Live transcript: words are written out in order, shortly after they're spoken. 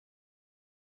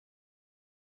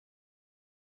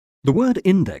The word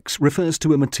index refers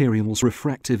to a material's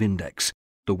refractive index,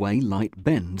 the way light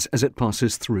bends as it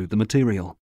passes through the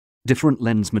material. Different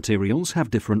lens materials have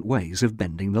different ways of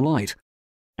bending the light.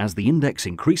 As the index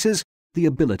increases, the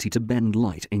ability to bend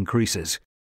light increases.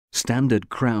 Standard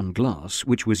crown glass,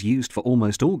 which was used for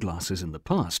almost all glasses in the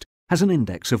past, has an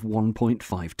index of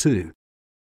 1.52.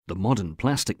 The modern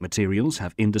plastic materials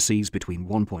have indices between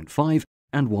 1.5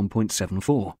 and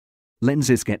 1.74.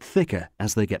 Lenses get thicker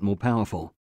as they get more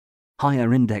powerful.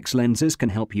 Higher index lenses can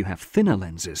help you have thinner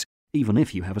lenses, even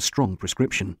if you have a strong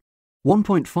prescription.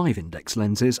 1.5 index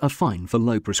lenses are fine for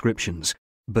low prescriptions,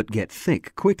 but get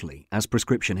thick quickly as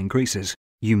prescription increases.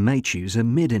 You may choose a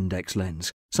mid-index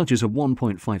lens, such as a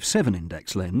 1.57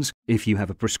 index lens, if you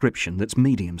have a prescription that's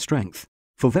medium strength.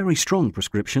 For very strong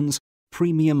prescriptions,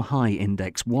 premium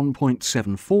high-index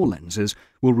 1.74 lenses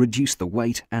will reduce the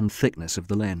weight and thickness of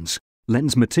the lens.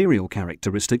 Lens material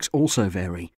characteristics also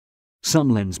vary. Some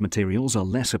lens materials are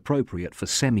less appropriate for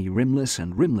semi-rimless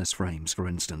and rimless frames, for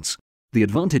instance. The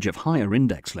advantage of higher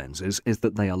index lenses is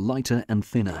that they are lighter and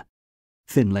thinner.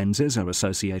 Thin lenses are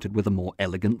associated with a more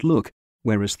elegant look,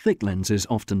 whereas thick lenses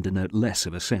often denote less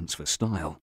of a sense for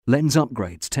style. Lens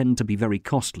upgrades tend to be very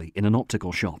costly in an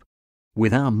optical shop.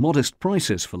 With our modest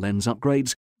prices for lens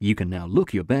upgrades, you can now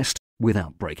look your best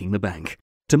without breaking the bank.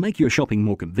 To make your shopping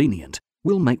more convenient,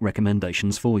 we'll make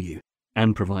recommendations for you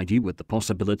and provide you with the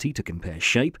possibility to compare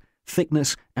shape,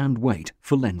 thickness, and weight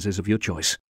for lenses of your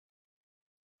choice.